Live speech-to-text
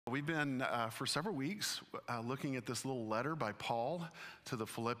We've been for several weeks looking at this little letter by Paul to the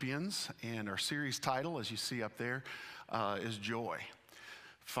Philippians, and our series title, as you see up there, is Joy,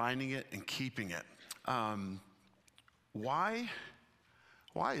 Finding It and Keeping It. Why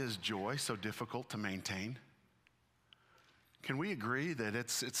is joy so difficult to maintain? Can we agree that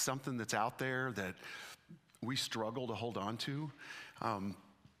it's something that's out there that we struggle to hold on to?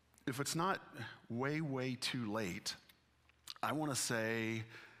 If it's not way too late, I want to say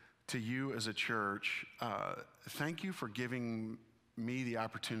to you as a church, thank you for giving me the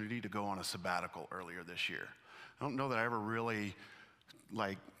opportunity to go on a sabbatical earlier this year. I don't know that I ever really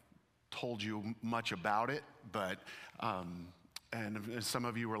told you much about it, but and some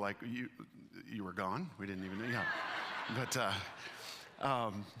of you were like, you were gone. We didn't even know. Yeah. But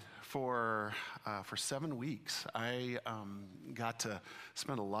for 7 weeks, I got to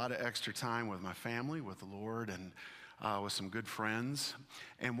spend a lot of extra time with my family, with the Lord, and with some good friends.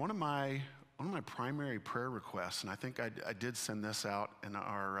 And one of my primary prayer requests, and I think I did send this out in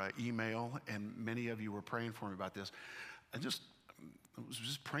our email, and many of you were praying for me about this. I was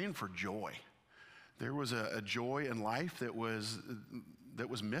just praying for joy. There was a joy in life that was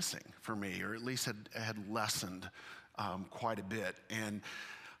missing for me, or at least had lessened quite a bit. And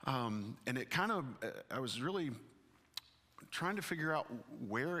it kind of, I was really trying to figure out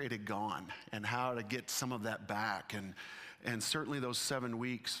where it had gone and how to get some of that back. And certainly those 7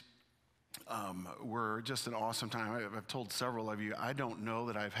 weeks were just an awesome time. I've told several of you, I don't know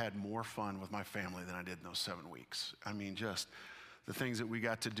that I've had more fun with my family than I did in those 7 weeks. I mean, just the things that we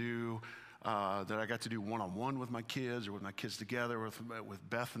got to do, that I got to do one-on-one with my kids, or with my kids together, with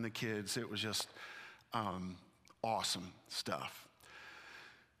Beth and the kids. It was just awesome stuff.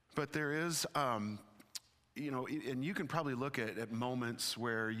 But there is, and you can probably look at moments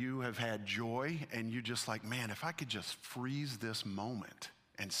where you have had joy and you just like, man, if I could just freeze this moment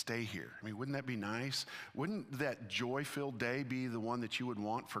and stay here. I mean, wouldn't that be nice? Wouldn't that joy-filled day be the one that you would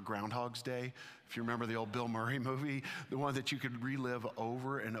want for Groundhog's Day? If you remember the old Bill Murray movie, the one that you could relive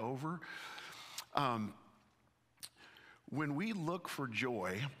over and over. When we look for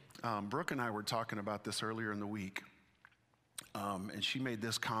joy, Brooke and I were talking about this earlier in the week. And she made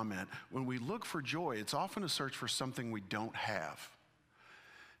this comment: when we look for joy, it's often a search for something we don't have.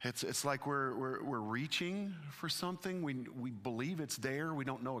 It's like we're reaching for something. We believe it's there. We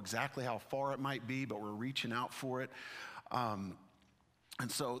don't know exactly how far it might be, but we're reaching out for it. And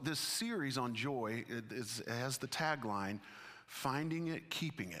so this series on joy it has the tagline, Finding It,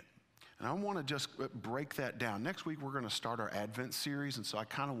 Keeping It. And I want to just break that down. Next week, we're going to start our Advent series, and so I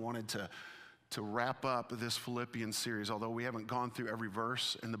kind of wanted to wrap up this Philippians series, although we haven't gone through every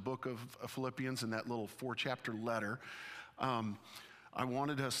verse in the book of Philippians in that little 4-chapter letter. I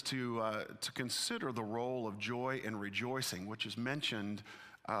wanted us to consider the role of joy and rejoicing, which is mentioned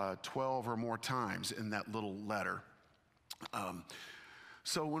 12 or more times in that little letter.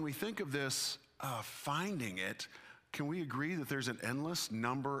 So when we think of this finding it, can we agree that there's an endless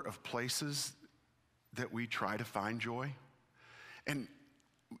number of places that we try to find joy? And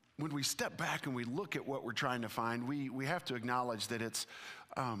when we step back and we look at what we're trying to find, we have to acknowledge that it's,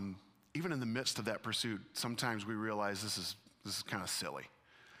 even in the midst of that pursuit, sometimes we realize this is kind of silly,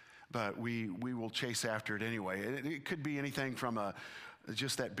 but we will chase after it anyway. It could be anything from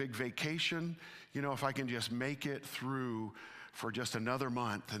just that big vacation. If I can just make it through for just another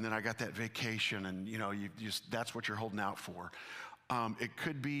month, and then I got that vacation, and that's what you're holding out for. It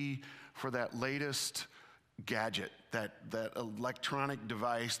could be for that latest gadget, that electronic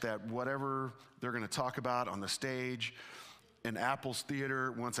device, that whatever they're going to talk about on the stage in Apple's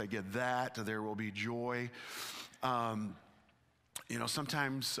theater. Once I get that, there will be joy.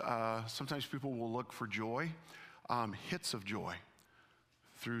 Sometimes people will look for joy, hits of joy,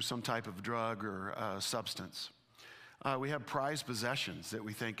 through some type of drug or substance. We have prized possessions that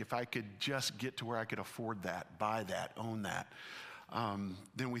we think, if I could just get to where I could afford that, buy that, own that,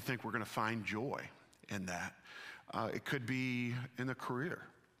 then we think we're going to find joy in that. It could be in the career.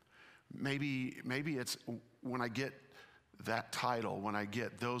 Maybe it's when I get that title, when I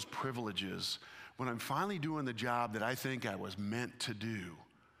get those privileges, when I'm finally doing the job that I think I was meant to do,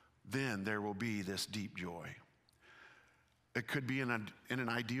 then there will be this deep joy. It could be in an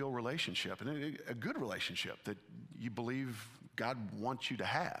ideal relationship, and a good relationship that you believe God wants you to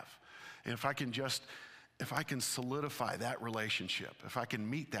have. And if I can solidify that relationship, if I can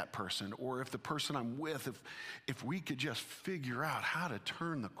meet that person, or if the person I'm with, if we could just figure out how to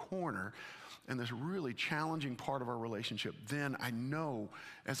turn the corner in this really challenging part of our relationship, then I know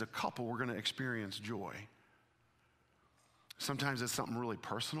as a couple we're going to experience joy. Sometimes it's something really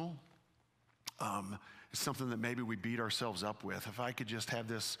personal. It's something that maybe we beat ourselves up with. If I could just have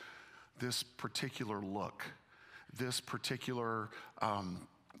this particular look, this particular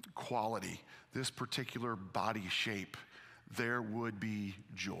quality, this particular body shape, there would be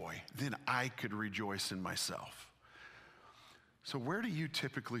joy. Then I could rejoice in myself. So where do you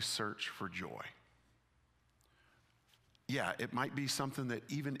typically search for joy? Yeah, it might be something that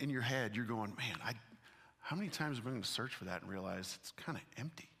even in your head, you're going, man, how many times am I going to search for that and realize it's kind of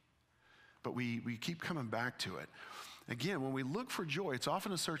empty? But we keep coming back to it. Again, when we look for joy, it's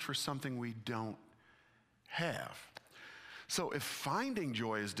often a search for something we don't have. So if finding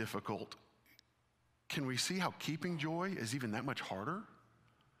joy is difficult, can we see how keeping joy is even that much harder?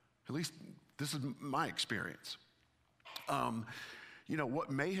 At least this is my experience. What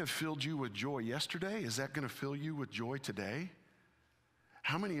may have filled you with joy yesterday, is that going to fill you with joy today?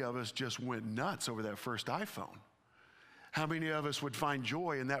 How many of us just went nuts over that first iPhone? How many of us would find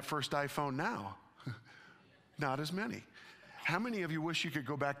joy in that first iPhone now? Not as many. How many of you wish you could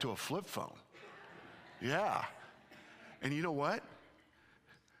go back to a flip phone? Yeah. And you know what?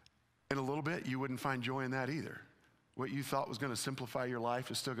 In a little bit, you wouldn't find joy in that either. What you thought was going to simplify your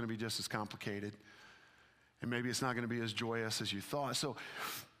life is still going to be just as complicated. And maybe it's not going to be as joyous as you thought. So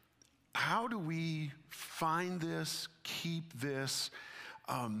how do we find this, keep this?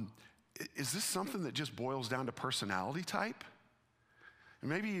 Is this something that just boils down to personality type? And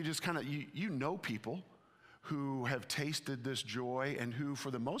maybe you just kind of, you know people who have tasted this joy and who,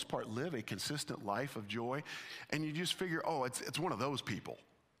 for the most part, live a consistent life of joy. And you just figure, oh, it's one of those people,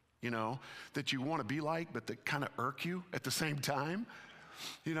 that you want to be like, but that kind of irk you at the same time.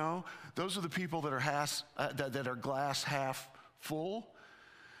 Those are the people that are that are glass half full.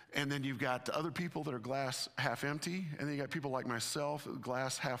 And then you've got the other people that are glass half empty. And then you got people like myself,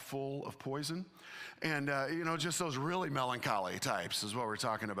 glass half full of poison. And, just those really melancholy types is what we're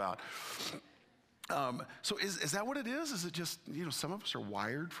talking about. So is that what it is? Is it just, some of us are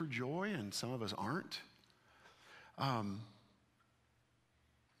wired for joy and some of us aren't?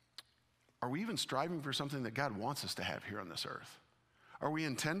 Are we even striving for something that God wants us to have here on this earth? Are we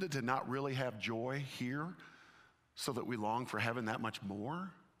intended to not really have joy here so that we long for heaven that much more?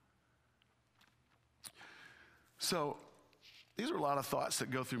 So these are a lot of thoughts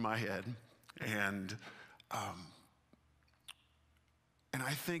that go through my head. And I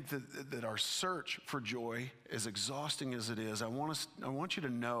think that our search for joy, as exhausting as it is, I want you to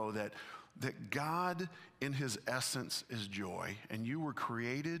know that God in his essence is joy. And you were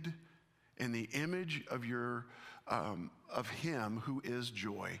created in the image of of him who is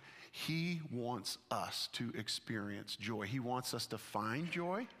joy. He wants us to experience joy. He wants us to find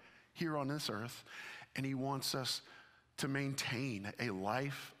joy here on this earth, and he wants us to maintain a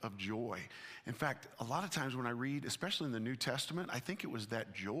life of joy. In fact, a lot of times when I read, especially in the New Testament, I think it was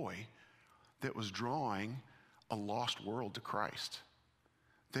that joy that was drawing a lost world to Christ.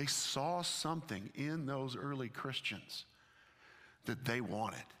 They saw something in those early Christians that they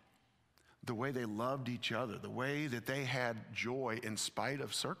wanted. The way they loved each other, the way that they had joy in spite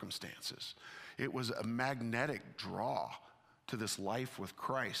of circumstances. It was a magnetic draw to this life with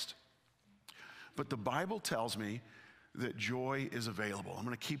Christ. But the Bible tells me that joy is available. I'm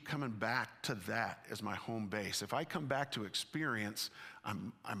going to keep coming back to that as my home base. If I come back to experience,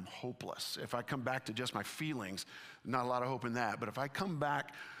 I'm hopeless. If I come back to just my feelings, not a lot of hope in that. But if I come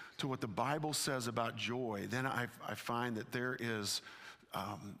back to what the Bible says about joy, then I find that there is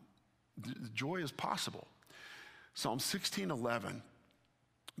joy is possible. Psalm 16:11,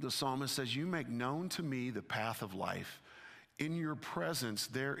 the psalmist says, "You make known to me the path of life. In your presence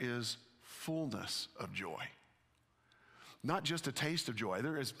there is fullness of joy." Not just a taste of joy.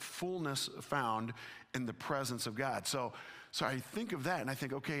 There is fullness found in the presence of God. So I think of that and I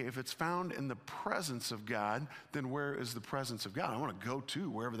think, okay, if it's found in the presence of God, then where is the presence of God? I want to go to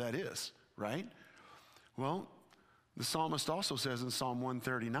wherever that is, right? Well, the psalmist also says in Psalm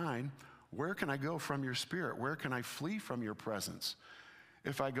 139, "Where can I go from your spirit? Where can I flee from your presence?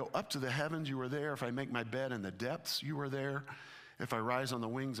 If I go up to the heavens, you are there. If I make my bed in the depths, you are there. If I rise on the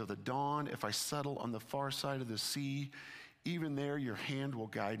wings of the dawn, if I settle on the far side of the sea, even there your hand will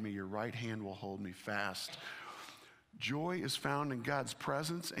guide me, your right hand will hold me fast." Joy is found in God's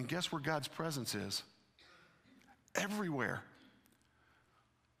presence, and guess where God's presence is? Everywhere.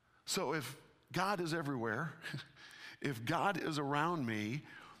 So if God is everywhere, if God is around me,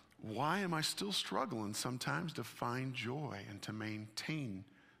 why am I still struggling sometimes to find joy and to maintain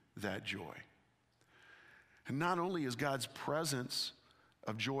that joy? And not only is God's presence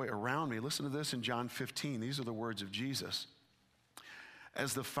of joy around me, listen to this in John 15. These are the words of Jesus.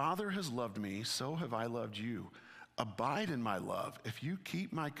 "As the Father has loved me, so have I loved you. Abide in my love. If you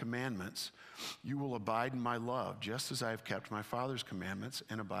keep my commandments, you will abide in my love, just as I have kept my Father's commandments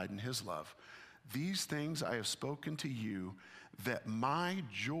and abide in his love. These things I have spoken to you, that my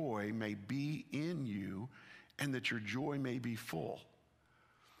joy may be in you and that your joy may be full.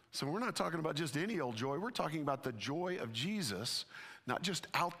 So we're not talking about just any old joy. We're talking about the joy of Jesus, not just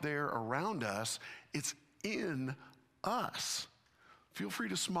out there around us. It's in us. Feel free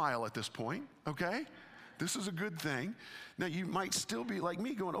to smile at this point, okay? This is a good thing. Now, you might still be like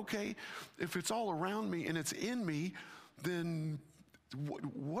me going, okay, if it's all around me and it's in me, then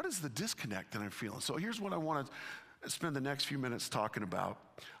what is the disconnect that I'm feeling? So here's what I want to spend the next few minutes talking about.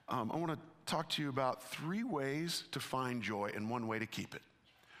 I want to talk to you about 3 ways to find joy and 1 way to keep it.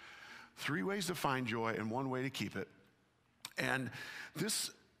 3 ways to find joy and 1 way to keep it. And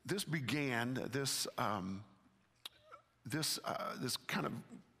this began, this kind of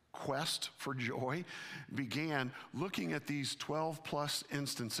quest for joy began looking at these 12 plus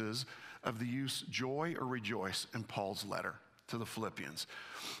instances of the use joy or rejoice in Paul's letter to the Philippians.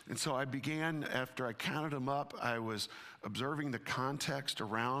 And so I began, after I counted them up, I was observing the context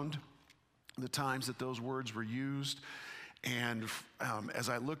around the times that those words were used. And as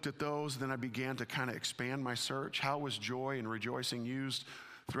I looked at those, then I began to kind of expand my search. How was joy and rejoicing used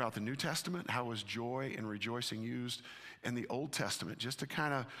throughout the New Testament? How was joy and rejoicing used in the Old Testament? Just to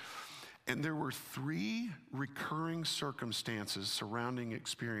kind of, and there were 3 recurring circumstances surrounding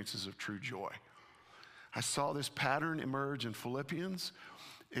experiences of true joy. I saw this pattern emerge in Philippians.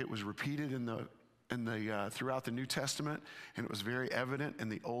 It was repeated throughout the New Testament, and it was very evident in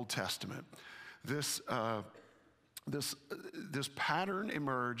the Old Testament. This pattern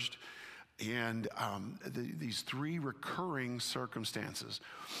emerged, and these 3 recurring circumstances.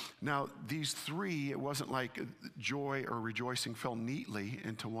 Now, these 3, it wasn't like joy or rejoicing fell neatly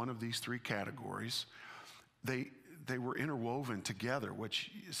into one of these 3 categories. They were interwoven together,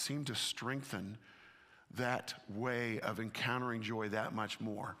 which seemed to strengthen that way of encountering joy that much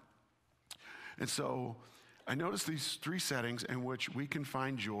more. And so I noticed these 3 settings in which we can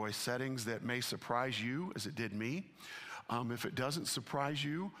find joy, settings that may surprise you as it did me. If it doesn't surprise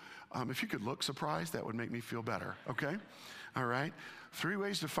you, if you could look surprised, that would make me feel better, okay? All right? 3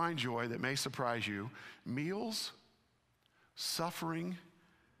 ways to find joy that may surprise you: meals, suffering,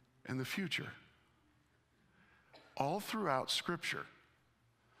 and the future. All throughout Scripture.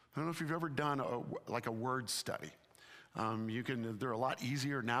 I don't know if you've ever done a word study. They're a lot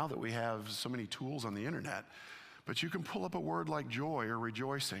easier now that we have so many tools on the internet. But you can pull up a word like joy or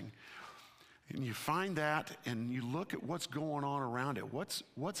rejoicing, and you find that, and you look at what's going on around it.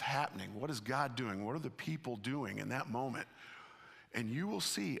 What's happening? What is God doing? What are the people doing in that moment? And you will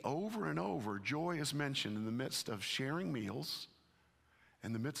see over and over, joy is mentioned in the midst of sharing meals,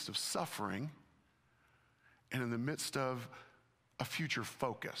 in the midst of suffering, and in the midst of a future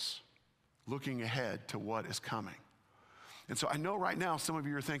focus, looking ahead to what is coming. And so I know right now some of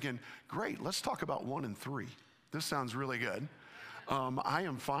you are thinking, great, let's talk about 1 and 3. This sounds really good. I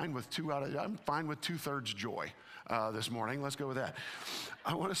am fine with 2/3 joy this morning. Let's go with that.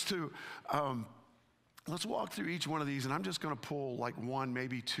 I want us to, let's walk through each one of these, and I'm just going to pull like 1,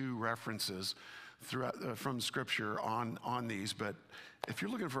 maybe 2 references throughout from Scripture on these. But if you're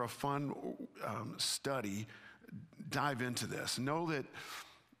looking for a fun study, dive into this. Know that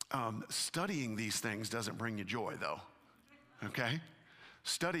studying these things doesn't bring you joy, though, okay?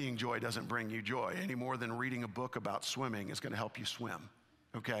 Studying joy doesn't bring you joy any more than reading a book about swimming is going to help you swim,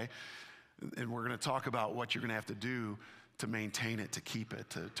 okay? And we're going to talk about what you're going to have to do to maintain it, to keep it,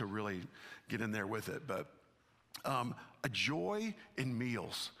 to really get in there with it. But a joy in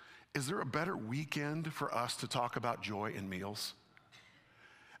meals. Is there a better weekend for us to talk about joy in meals?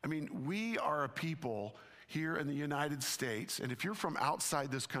 I mean, we are a people here in the United States, and if you're from outside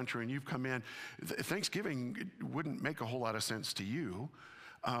this country and you've come in, Thanksgiving wouldn't make a whole lot of sense to you,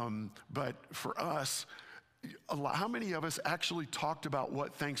 but for us, how many of us actually talked about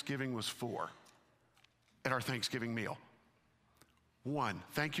what Thanksgiving was for at our Thanksgiving meal? 1.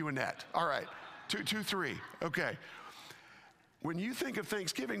 Thank you, Annette. All right. 2, 3. Okay. When you think of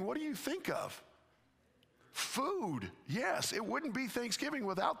Thanksgiving, what do you think of? Food. Yes, it wouldn't be Thanksgiving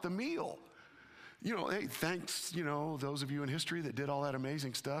without the meal. You know, hey, thanks, those of you in history that did all that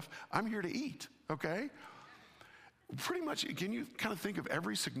amazing stuff. I'm here to eat, okay? Pretty much, can you kind of think of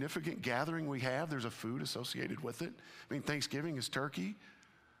every significant gathering we have, there's a food associated with it? I mean, Thanksgiving is turkey.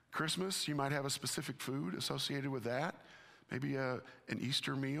 Christmas, you might have a specific food associated with that. Maybe an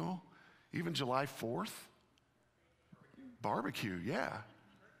Easter meal. Even July 4th. Barbecue, yeah.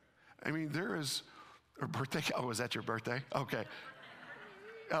 I mean, there is a birthday. Oh, is that your birthday? Okay.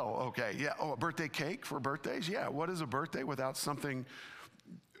 Oh, okay. Yeah. Oh, a birthday cake for birthdays? Yeah. What is a birthday without something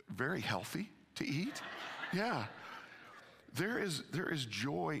very healthy to eat? Yeah. There is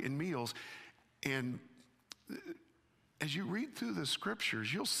joy in meals. And as you read through the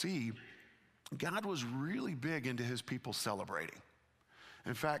scriptures, you'll see God was really big into his people celebrating.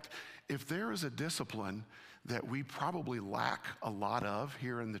 In fact, if there is a discipline that we probably lack a lot of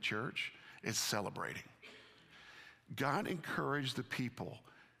here in the church, it's celebrating. God encouraged the people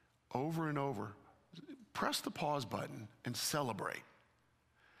over and over, press the pause button and celebrate.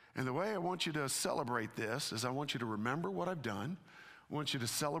 And the way I want you to celebrate this is I want you to remember what I've done. I want you to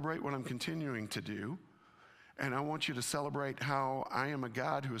celebrate what I'm continuing to do. And I want you to celebrate how I am a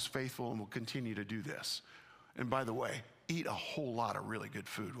God who is faithful and will continue to do this. And by the way, eat a whole lot of really good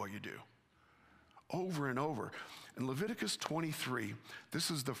food while you do. Over and over. In Leviticus 23,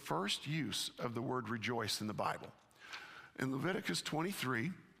 this is the first use of the word rejoice in the Bible. In Leviticus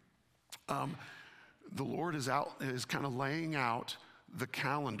 23, the Lord is kind of laying out the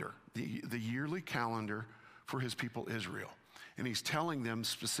calendar, the yearly calendar for his people Israel. And he's telling them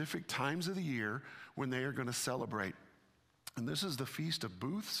specific times of the year when they are going to celebrate. And this is the Feast of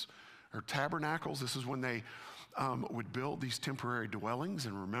Booths or Tabernacles. This is when they would build these temporary dwellings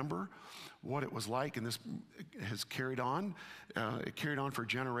and remember what it was like. And this has carried on. It carried on for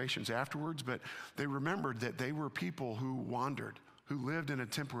generations afterwards. But they remembered that they were people who wandered, who lived in a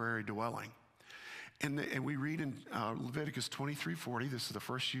temporary dwelling. And we read in Leviticus 23:40, this is the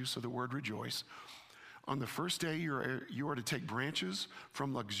first use of the word rejoice. On the first day, you are to take branches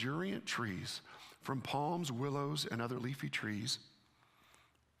from luxuriant trees, from palms, willows, and other leafy trees,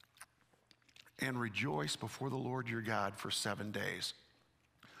 and rejoice before the Lord your God for 7 days.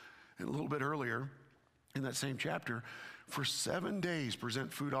 And a little bit earlier in that same chapter, for 7 days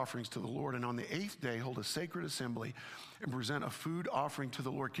present food offerings to the Lord, and on the 8th day hold a sacred assembly and present a food offering to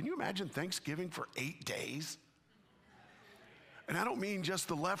the Lord. Can you imagine Thanksgiving for 8 days? And I don't mean just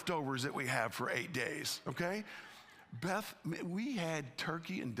the leftovers that we have for 8 days, okay? Beth, we had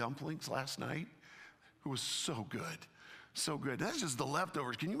turkey and dumplings last night. It was so good, so good. That's just the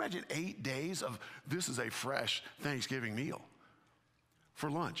leftovers. Can you imagine 8 days of this is a fresh Thanksgiving meal for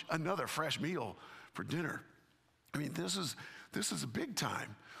lunch, another fresh meal for dinner? I mean, this is a big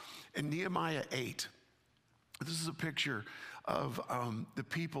time. In Nehemiah 8, this is a picture of the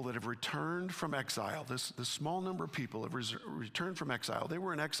people that have returned from exile. This small number of people have returned from exile. They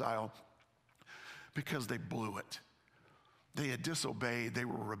were in exile because they blew it. They had disobeyed. They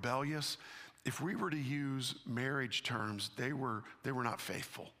were rebellious. If we were to use marriage terms, they were not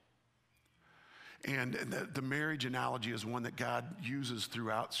faithful. And the marriage analogy is one that God uses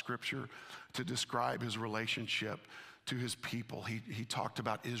throughout Scripture to describe his relationship to his people. He talked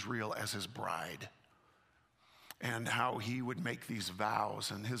about Israel as his bride and how he would make these vows,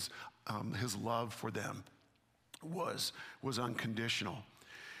 and his love for them was unconditional.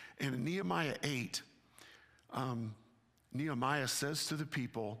 And in Nehemiah 8, Nehemiah says to the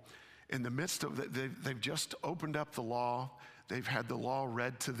people, in the midst of they've just opened up the law, they've had the law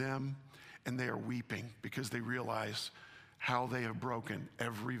read to them, and they are weeping because they realize how they have broken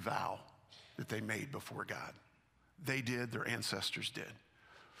every vow that they made before God. They did, their ancestors did.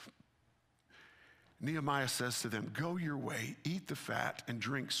 Nehemiah says to them, go your way, eat the fat and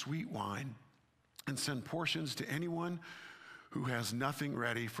drink sweet wine, and send portions to anyone who has nothing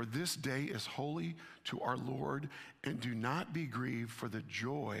ready, for this day is holy to our Lord, and do not be grieved, for the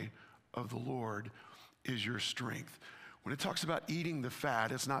joy of the Lord is your strength. When it talks about eating the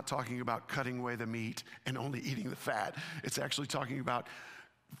fat, it's not talking about cutting away the meat and only eating the fat. It's actually talking about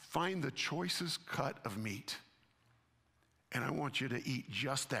find the choicest cut of meat. And I want you to eat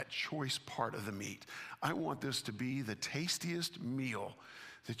just that choice part of the meat. I want this to be the tastiest meal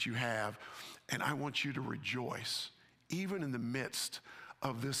that you have. And I want you to rejoice, even in the midst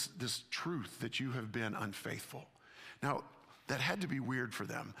of this truth that you have been unfaithful. Now, that had to be weird for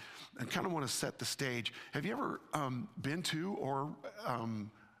them. And kind of want to set the stage. Have you ever been to or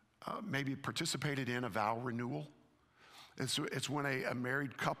maybe participated in a vow renewal? It's when a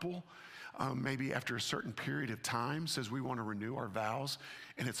married couple, maybe after a certain period of time, says we want to renew our vows.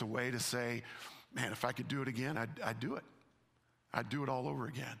 And it's a way to say, man, if I could do it again, I'd do it. I'd do it all over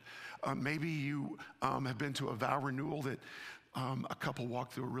again. Maybe you have been to a vow renewal that a couple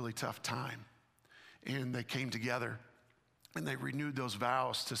walked through a really tough time. And they came together and they renewed those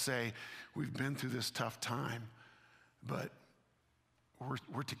vows to say, we've been through this tough time, but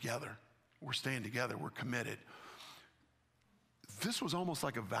we're together. We're staying together. We're committed. This was almost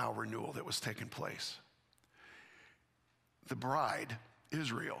like a vow renewal that was taking place. The bride,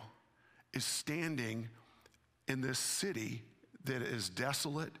 Israel, is standing in this city that is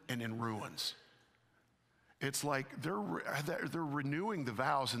desolate and in ruins. It's like they're renewing the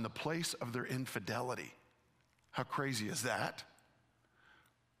vows in the place of their infidelity. How crazy is that?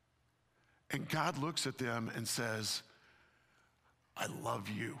 And God looks at them and says, I love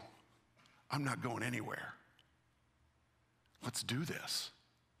you. I'm not going anywhere. Let's do this.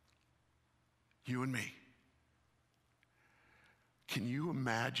 You and me. Can you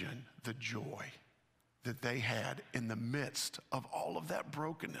imagine the joy that they had in the midst of all of that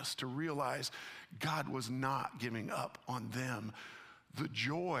brokenness to realize God was not giving up on them? The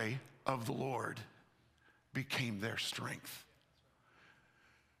joy of the Lord became their strength.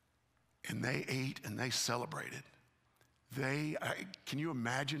 And they ate and they celebrated. Can you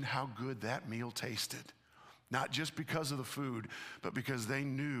imagine how good that meal tasted? Not just because of the food, but because they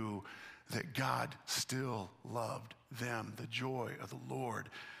knew that God still loved them. The joy of the Lord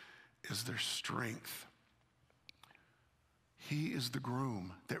is their strength. He is the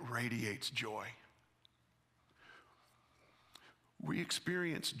groom that radiates joy. We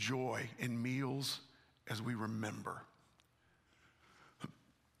experience joy in meals as we remember.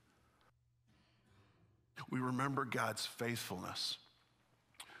 We remember God's faithfulness.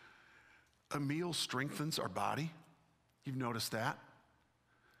 A meal strengthens our body. You've noticed that.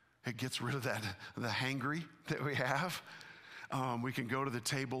 It gets rid of the hangry that we have. We can go to the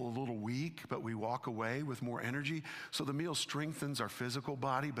table a little weak, but we walk away with more energy. So the meal strengthens our physical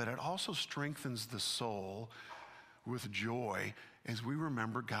body, but it also strengthens the soul with joy as we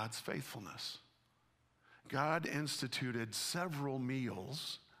remember God's faithfulness. God instituted several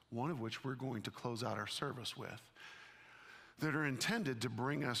meals, one of which we're going to close out our service with, that are intended to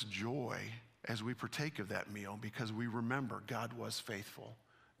bring us joy as we partake of that meal because we remember God was faithful.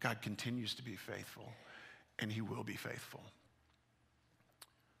 God continues to be faithful, and he will be faithful.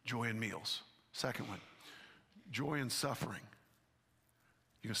 Joy in meals. Second one, joy in suffering.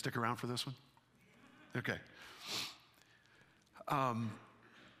 You gonna stick around for this one? Okay.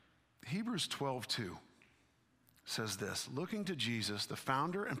 Hebrews 12:2 says this, looking to Jesus, the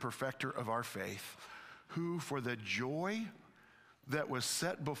founder and perfecter of our faith, who for the joy that was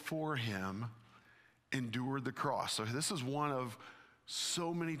set before him endured the cross. So this is one of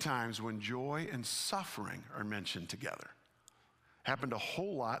so many times when joy and suffering are mentioned together. Happened a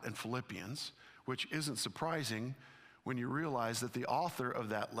whole lot in Philippians, which isn't surprising when you realize that the author of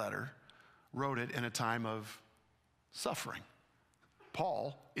that letter wrote it in a time of suffering.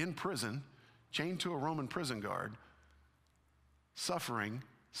 Paul, in prison, chained to a Roman prison guard, suffering,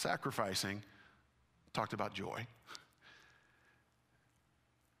 sacrificing, talked about joy.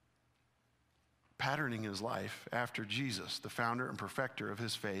 Patterning his life after Jesus, the founder and perfecter of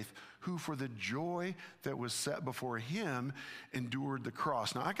his faith, who for the joy that was set before him endured the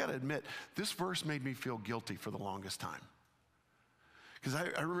cross. Now, I got to admit, this verse made me feel guilty for the longest time. Because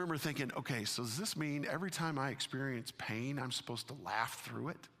I remember thinking, okay, so does this mean every time I experience pain, I'm supposed to laugh through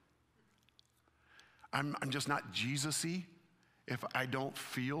it? I'm just not Jesus-y if I don't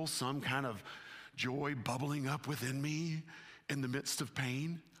feel some kind of joy bubbling up within me in the midst of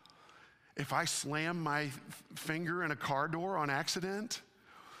pain? If I slam my finger in a car door on accident,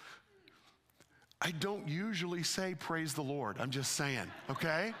 I don't usually say, praise the Lord. I'm just saying,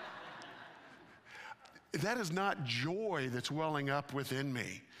 okay? That is not joy that's welling up within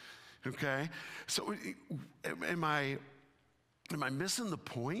me, okay? So am I missing the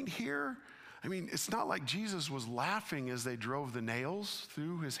point here? I mean, it's not like Jesus was laughing as they drove the nails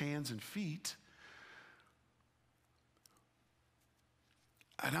through his hands and feet.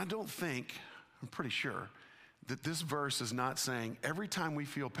 And I don't think, I'm pretty sure, that this verse is not saying every time we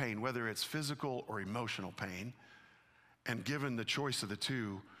feel pain, whether it's physical or emotional pain, and given the choice of the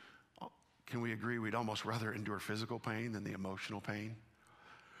two, can we agree we'd almost rather endure physical pain than the emotional pain?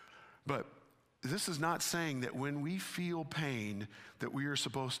 But this is not saying that when we feel pain that we are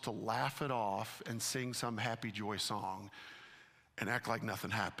supposed to laugh it off and sing some happy joy song and act like nothing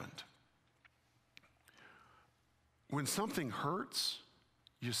happened. When something hurts,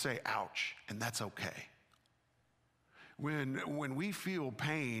 you say, ouch, and that's okay. When we feel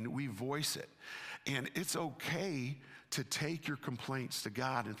pain, we voice it. And it's okay to take your complaints to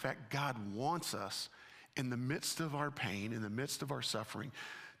God. In fact, God wants us in the midst of our pain, in the midst of our suffering,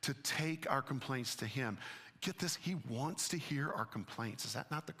 to take our complaints to him. Get this, he wants to hear our complaints. Is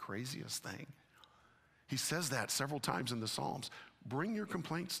that not the craziest thing? He says that several times in the Psalms. Bring your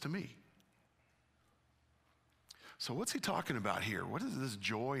complaints to me. So what's he talking about here? What is this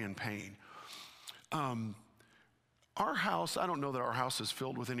joy and pain? Our house, I don't know that our house is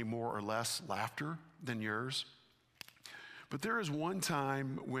filled with any more or less laughter than yours. But there is one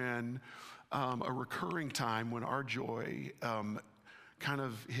time when a recurring time when our joy kind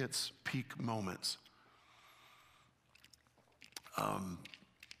of hits peak moments.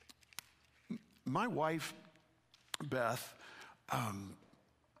 My wife, Beth,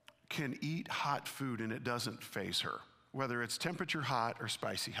 can eat hot food and it doesn't faze her, whether it's temperature hot or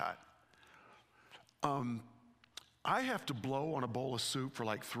spicy hot. I have to blow on a bowl of soup for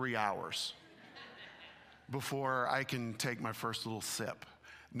like 3 hours before I can take my first little sip.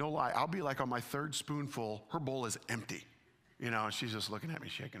 No lie, I'll be like on my third spoonful, her bowl is empty. And she's just looking at me,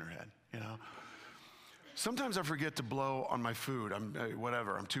 shaking her head, Sometimes I forget to blow on my food.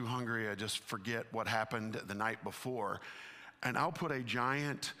 I'm too hungry. I just forget what happened the night before. And I'll put a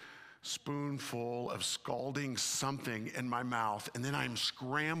giant spoonful of scalding something in my mouth, and then I'm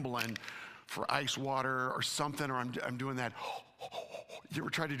scrambling for ice water or something, or I'm doing that. You ever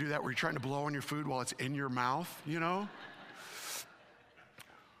tried to do that where you're trying to blow on your food while it's in your mouth,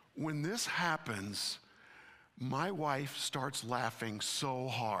 When this happens, my wife starts laughing so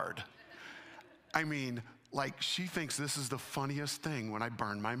hard. I mean, like she thinks this is the funniest thing when I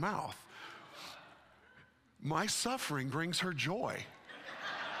burn my mouth. My suffering brings her joy.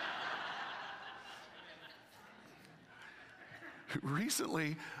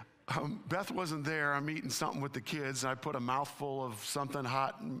 Recently, Beth wasn't there. I'm eating something with the kids, and I put a mouthful of something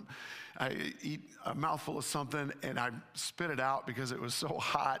hot, and I eat a mouthful of something, and I spit it out because it was so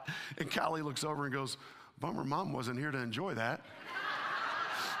hot. And Callie looks over and goes, "Bummer, Mom wasn't here to enjoy that."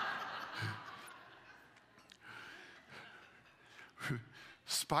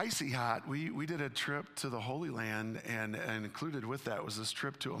 Spicy hot. We did a trip to the Holy Land, and included with that was this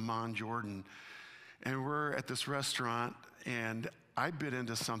trip to Amman, Jordan. And we're at this restaurant, and I bit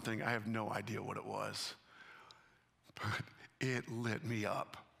into something. I have no idea what it was, but it lit me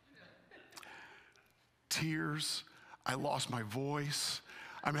up. Tears. I lost my voice.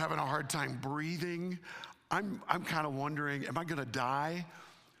 I'm having a hard time breathing. I'm kind of wondering, am I going to die?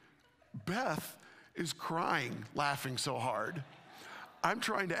 Beth is crying, laughing so hard. I'm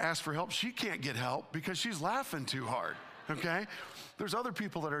trying to ask for help. She can't get help because she's laughing too hard, okay? There's other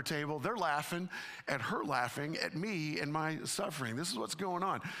people at our table. They're laughing at her laughing at me and my suffering. This is what's going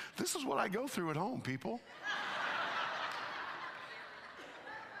on. This is what I go through at home, people.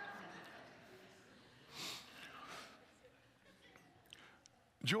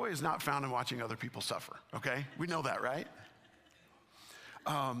 Joy is not found in watching other people suffer, okay? We know that, right?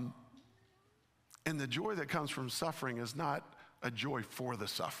 And the joy that comes from suffering is not a joy for the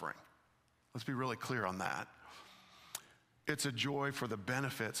suffering. Let's be really clear on that. It's a joy for the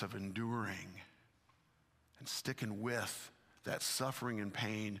benefits of enduring and sticking with that suffering and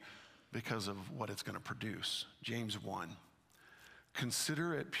pain because of what it's going to produce. James 1.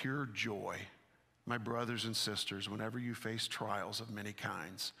 Consider it pure joy, my brothers and sisters, whenever you face trials of many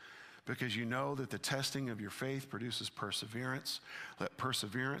kinds, because you know that the testing of your faith produces perseverance. Let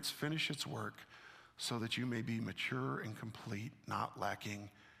perseverance finish its work, so that you may be mature and complete, not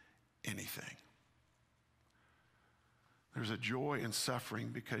lacking anything. There's a joy in suffering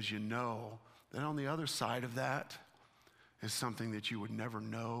because you know that on the other side of that is something that you would never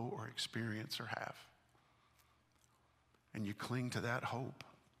know or experience or have. And you cling to that hope.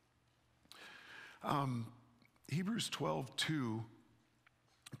 Hebrews 12:2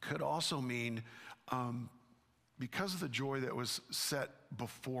 could also mean because of the joy that was set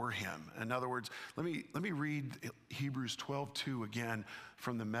before him. In other words, let me read Hebrews 12:2 again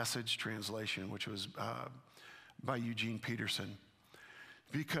from the Message translation, which was by Eugene Peterson.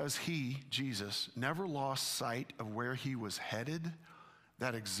 Because he, Jesus, never lost sight of where he was headed,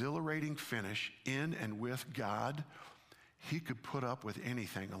 that exhilarating finish in and with God, he could put up with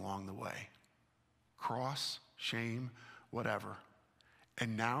anything along the way. Cross, shame, whatever.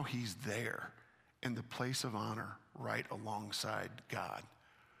 And now he's there in the place of honor right alongside God.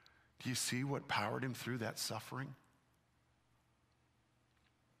 Do you see what powered him through that suffering?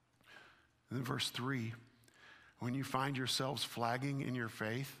 And then verse 3, when you find yourselves flagging in your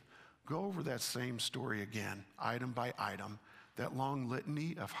faith, go over that same story again, item by item, that long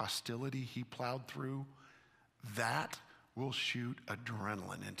litany of hostility he plowed through. That will shoot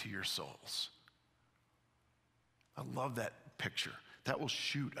adrenaline into your souls. I love that picture. That will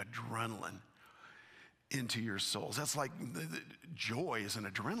shoot adrenaline into your souls. That's like joy is an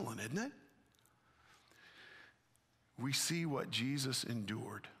adrenaline, isn't it? We see what Jesus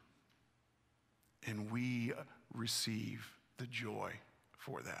endured, and we receive the joy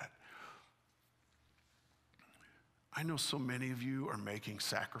for that. I know so many of you are making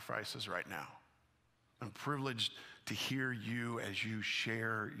sacrifices right now. I'm privileged to hear you as you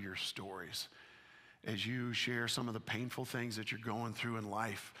share your stories. as you share some of the painful things that you're going through in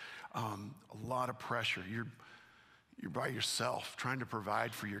life. A lot of pressure. You're by yourself trying to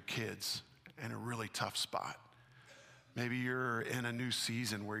provide for your kids in a really tough spot. Maybe you're in a new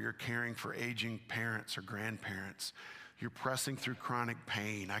season where you're caring for aging parents or grandparents. You're pressing through chronic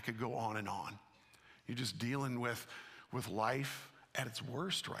pain. I could go on and on. You're just dealing with life at its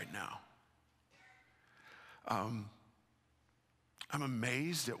worst right now. I'm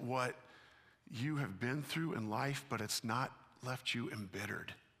amazed at what you have been through in life, but it's not left you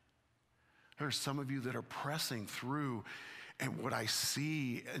embittered. There are some of you that are pressing through, and what I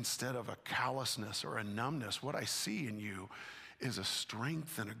see, instead of a callousness or a numbness, what I see in you is a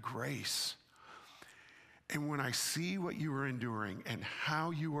strength and a grace. And when I see what you are enduring and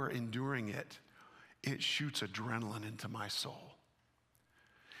how you are enduring it, it shoots adrenaline into my soul.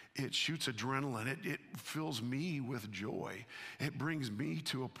 It shoots adrenaline. It fills me with joy. It brings me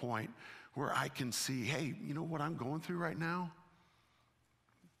to a point where I can see, hey, you know what I'm going through right now?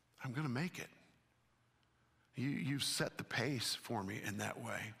 I'm going to make it. You've set the pace for me in that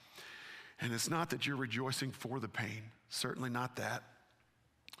way. And it's not that you're rejoicing for the pain, certainly not that.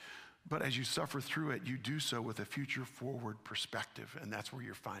 But as you suffer through it, you do so with a future forward perspective, and that's where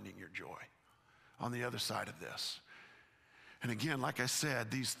you're finding your joy, on the other side of this. And again, like I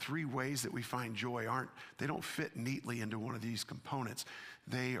said, these three ways that we find joy they don't fit neatly into one of these components.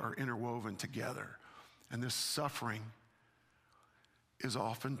 They are interwoven together. And this suffering is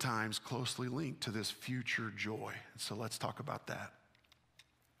oftentimes closely linked to this future joy. So let's talk about that.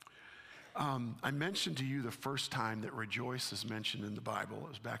 I mentioned to you the first time that rejoice is mentioned in the Bible. It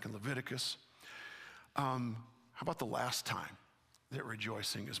was back in Leviticus. How about the last time that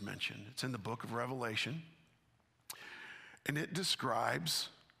rejoicing is mentioned? It's in the book of Revelation. And it describes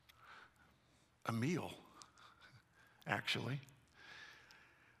a meal, actually.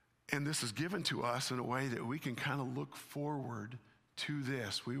 And this is given to us in a way that we can kind of look forward to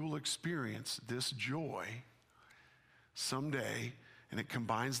this. We will experience this joy someday, and it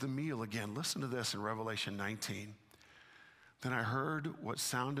combines the meal again. Listen to this in Revelation 19. Then I heard what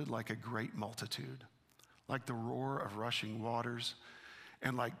sounded like a great multitude, like the roar of rushing waters,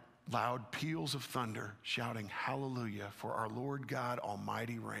 and like loud peals of thunder, shouting, "Hallelujah, for our Lord God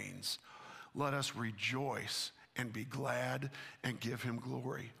Almighty reigns. Let us rejoice and be glad and give him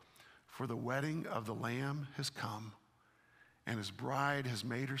glory. For the wedding of the Lamb has come, and his bride has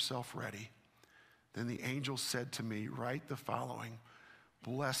made herself ready." Then the angel said to me, "Write the following: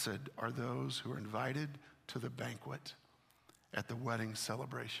 Blessed are those who are invited to the banquet at the wedding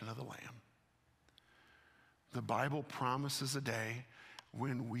celebration of the Lamb." The Bible promises a day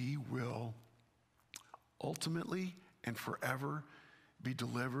when we will ultimately and forever be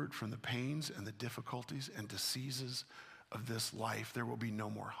delivered from the pains and the difficulties and diseases of this life. There will be no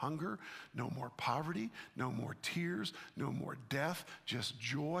more hunger, no more poverty, no more tears, no more death, just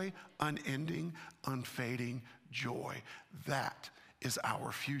joy, unending, unfading joy. That is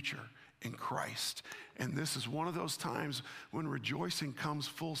our future in Christ. And this is one of those times when rejoicing comes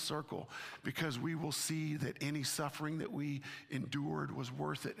full circle, because we will see that any suffering that we endured was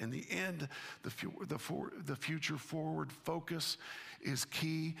worth it. In the end, the future forward focus is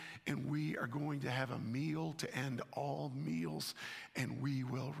key, and we are going to have a meal to end all meals, and we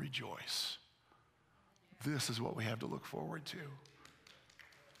will rejoice. This is what we have to look forward to.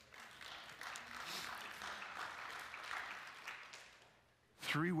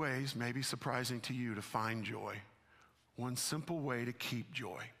 Three ways, maybe surprising to you, to find joy. One simple way to keep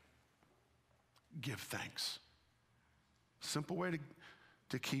joy: give thanks. Simple way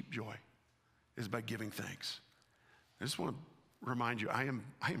to keep joy is by giving thanks. I just want to remind you, I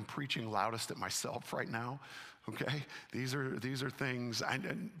am preaching loudest at myself right now, okay? These are things,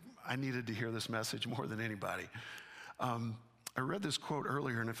 I needed to hear this message more than anybody. I read this quote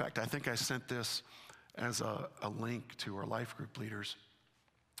earlier, and in fact, I think I sent this as a link to our life group leaders.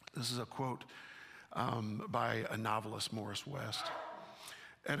 This is a quote by a novelist, Morris West.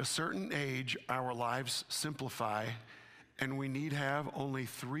 "At a certain age, our lives simplify, and we need have only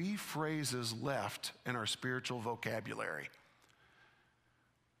 3 phrases left in our spiritual vocabulary."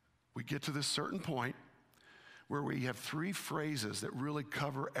 We get to this certain point where we have 3 phrases that really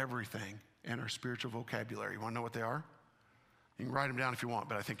cover everything in our spiritual vocabulary. You want to know what they are? You can write them down if you want,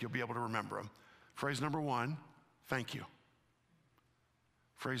 but I think you'll be able to remember them. Phrase number 1, thank you.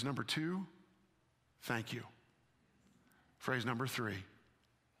 Phrase number 2, thank you. Phrase number 3,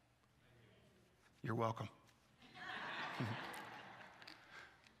 you're welcome.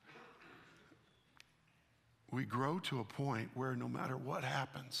 We grow to a point where no matter what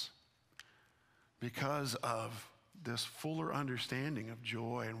happens, because of this fuller understanding of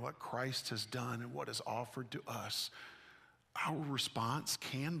joy and what Christ has done and what is offered to us, our response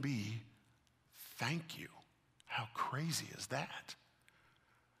can be, thank you. How crazy is that?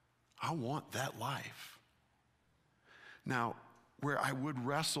 I want that life. Now, where I would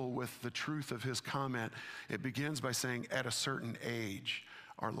wrestle with the truth of his comment, it begins by saying, at a certain age,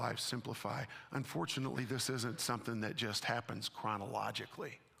 our lives simplify. Unfortunately, this isn't something that just happens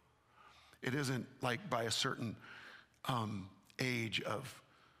chronologically. It isn't like by a certain age of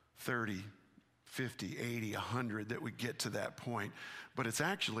 30, 50, 80, 100 that we get to that point. But it's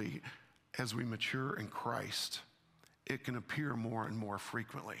actually, as we mature in Christ, it can appear more and more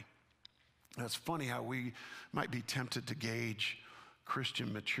frequently. And it's funny how we might be tempted to gauge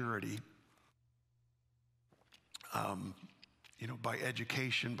Christian maturity by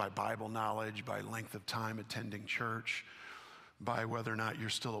education, by Bible knowledge, by length of time attending church, by whether or not you're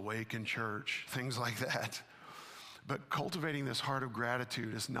still awake in church, things like that. But cultivating this heart of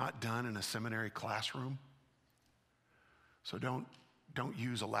gratitude is not done in a seminary classroom. So don't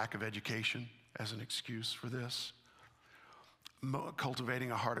use a lack of education as an excuse for this.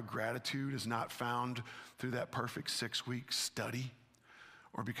 Cultivating a heart of gratitude is not found through that perfect 6-week study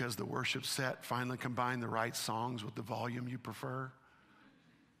or because the worship set finally combined the right songs with the volume you prefer.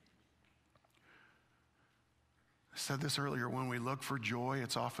 I said this earlier, when we look for joy,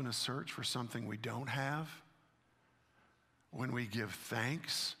 it's often a search for something we don't have. When we give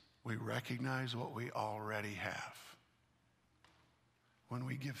thanks, we recognize what we already have. When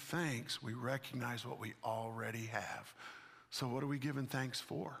we give thanks, we recognize what we already have. So what are we giving thanks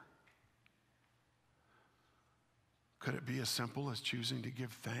for? Could it be as simple as choosing to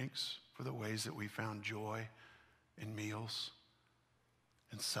give thanks for the ways that we found joy in meals,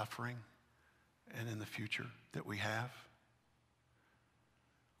 in suffering, and in the future that we have?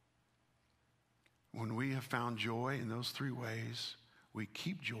 When we have found joy in those 3 ways, we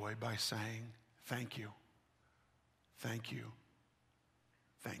keep joy by saying, thank you, thank you,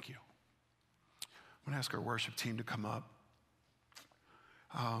 thank you. I'm going to ask our worship team to come up.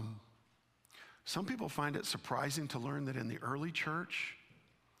 Some people find it surprising to learn that in the early church,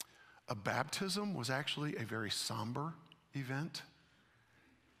 a baptism was actually a very somber event,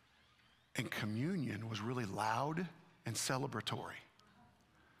 and communion was really loud and celebratory.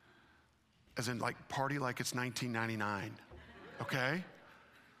 As in, like, party like it's 1999, okay?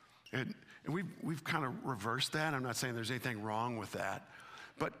 And we've kind of reversed that. I'm not saying there's anything wrong with that.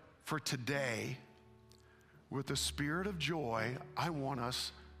 But for today, with the spirit of joy, I want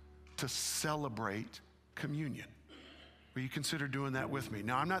us to celebrate communion. Will you consider doing that with me?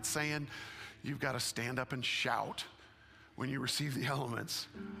 Now, I'm not saying you've got to stand up and shout when you receive the elements,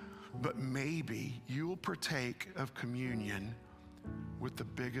 but maybe you'll partake of communion with the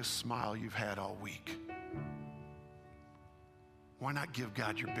biggest smile you've had all week. Why not give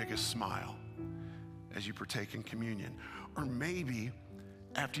God your biggest smile as you partake in communion? Or maybe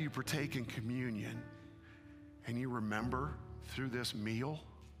after you partake in communion and you remember through this meal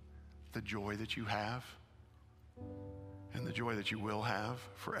the joy that you have and the joy that you will have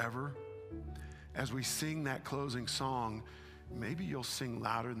forever. As we sing that closing song, maybe you'll sing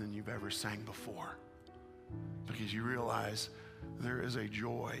louder than you've ever sang before because you realize there is a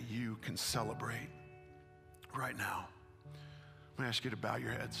joy you can celebrate right now. I'm going to ask you to bow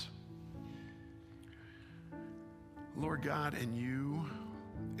your heads. Lord God, in you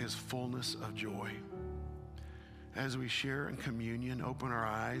is fullness of joy. As we share in communion, open our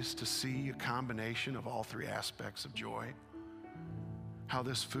eyes to see a combination of all 3 aspects of joy. How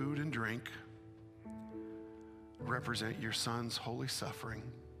this food and drink represent your Son's holy suffering,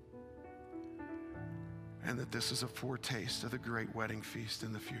 and that this is a foretaste of the great wedding feast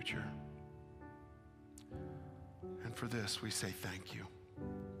in the future. And for this, we say thank you.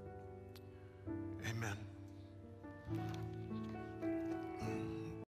 Amen.